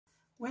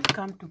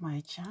Welcome to my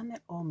channel.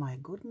 Oh my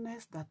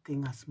goodness, that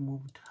thing has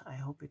moved. I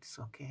hope it's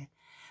okay.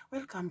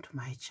 Welcome to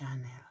my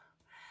channel.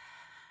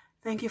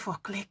 Thank you for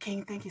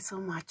clicking. Thank you so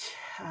much.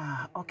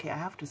 Okay, I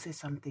have to say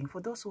something.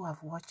 For those who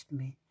have watched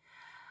me,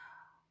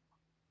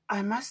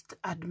 I must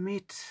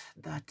admit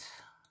that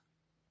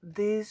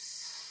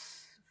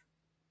this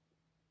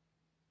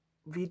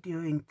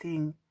videoing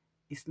thing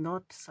is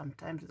not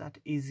sometimes that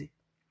easy.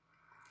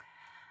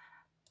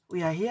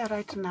 We are here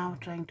right now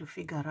trying to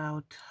figure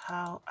out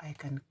how I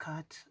can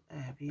cut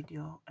a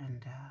video,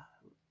 and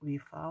we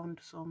found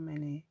so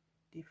many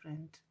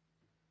different,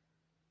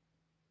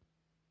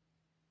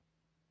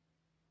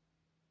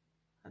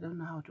 I don't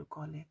know how to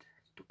call it,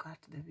 to cut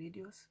the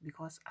videos,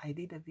 because I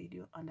did a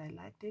video and I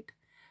liked it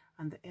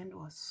and the end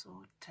was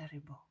so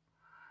terrible.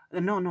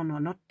 No,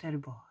 not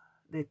terrible.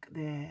 The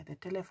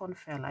telephone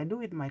fell. I do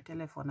it with my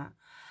telephone.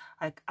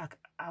 I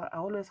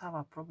always have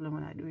a problem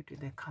when I do it with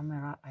the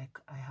camera. I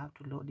have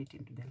to load it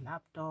into the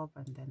laptop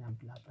and then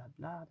blah, blah,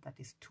 blah. That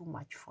is too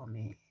much for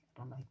me. I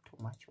don't like too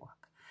much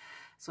work.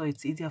 So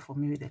it's easier for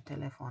me with the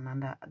telephone.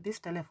 And this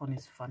telephone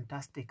is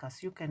fantastic.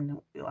 As you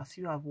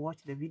have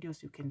watched the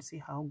videos, you can see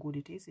how good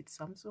it is. It's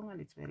Samsung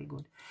and it's very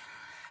good.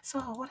 So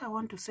what I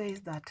want to say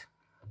is that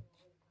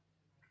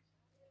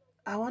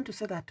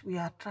we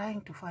are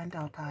trying to find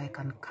out how I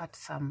can cut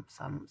some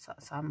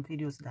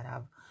videos that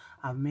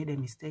I've made a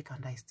mistake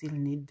and I still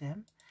need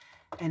them,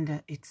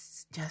 and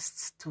it's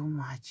just too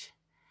much.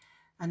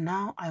 And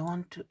now I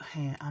want to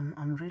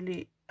I'm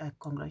really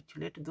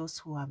congratulate those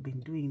who have been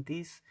doing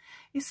this.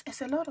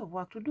 It's a lot of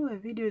work. To do a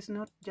video is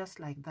not just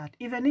like that.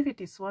 Even if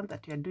it is one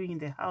that you're doing in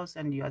the house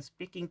and you are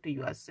speaking to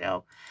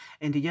yourself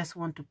and you just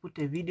want to put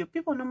a video,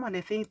 people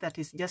normally think that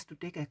it's just to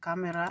take a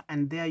camera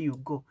and there you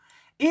go.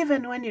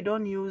 Even when you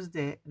don't use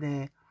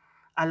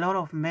a lot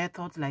of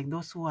methods, like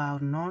those who are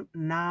not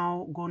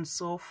now gone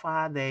so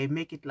far, they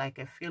make it like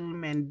a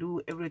film and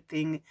do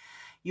everything,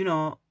 you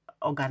know,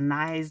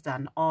 organized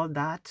and all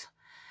that.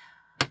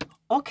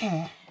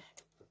 Okay,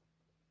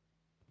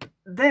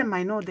 them,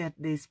 I know that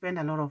they spend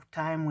a lot of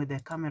time with the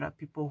camera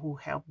people who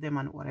help them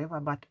and whatever,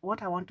 but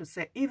what I want to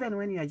say, even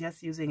when you are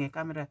just using a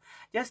camera,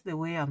 just the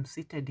way I'm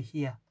seated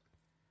here,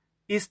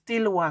 is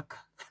still work.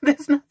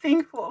 There's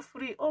nothing for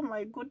free. Oh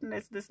my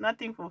goodness, there's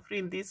nothing for free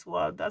in this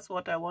world. That's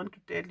what I want to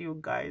tell you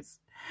guys.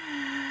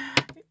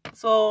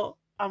 So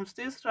I'm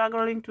still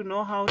struggling to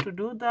know how to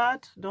do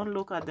that. Don't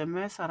look at the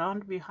mess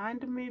around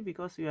behind me,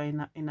 because we are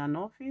in an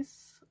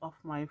office of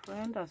my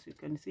friend. As you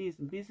can see, he's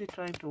busy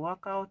trying to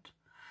work out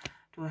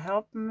to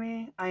help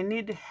me. I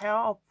need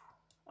help.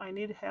 I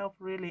need help,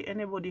 really.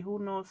 Anybody who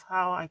knows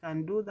how I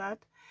can do that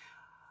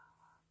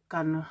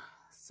can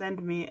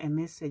send me a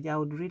message. I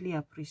would really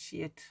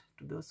appreciate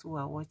to those who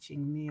are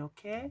watching me,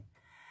 okay?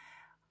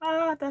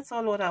 That's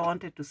all what I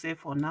wanted to say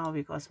for now,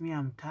 because me,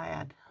 I'm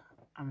tired.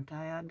 I'm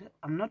tired.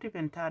 I'm not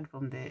even tired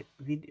from the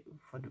video,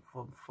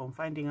 from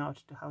finding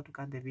out how to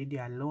cut the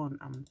video alone.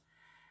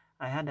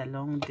 I had a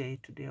long day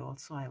today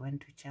also. I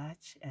went to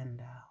church, and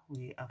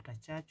after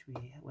church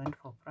we went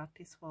for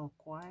practice for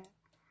choir,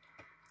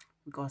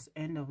 because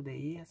end of the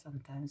year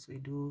sometimes we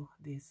do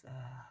these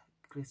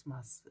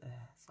Christmas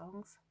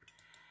songs,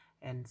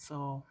 and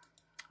so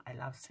I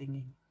love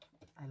singing.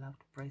 I love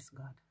to praise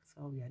God.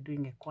 So we are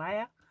doing a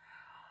choir.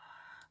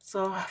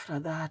 So after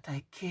that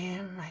I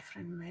came, my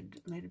friend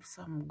made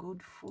some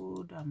good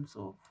food. I'm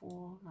so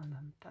full and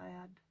I'm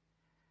tired.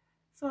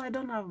 So I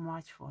don't have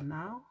much for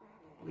now.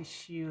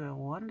 Wish you a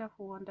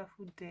wonderful,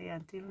 wonderful day.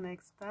 Until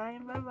next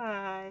time.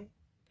 Bye-bye.